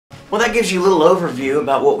Well, that gives you a little overview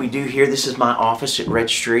about what we do here. This is my office at Red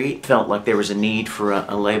Street. Felt like there was a need for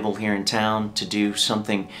a label here in town to do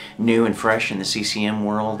something new and fresh in the CCM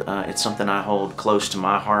world. It's something I hold close to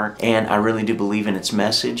my heart, and I really do believe in its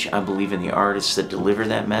message. I believe in the artists that deliver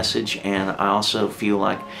that message, and I also feel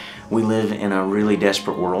like we live in a really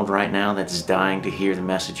desperate world right now that's dying to hear the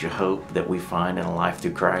message of hope that we find in a life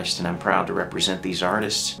through Christ, and I'm proud to represent these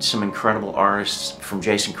artists. Some incredible artists, from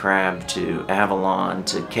Jason Crabb to Avalon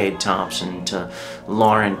to Cade Thompson to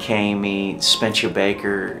Lauren Kamey, Spencer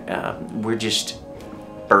Baker. We're just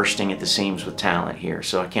bursting at the seams with talent here,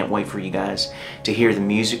 so I can't wait for you guys to hear the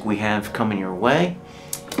music we have coming your way.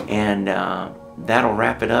 And that'll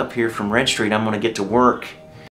wrap it up here from Red Street. I'm going to get to work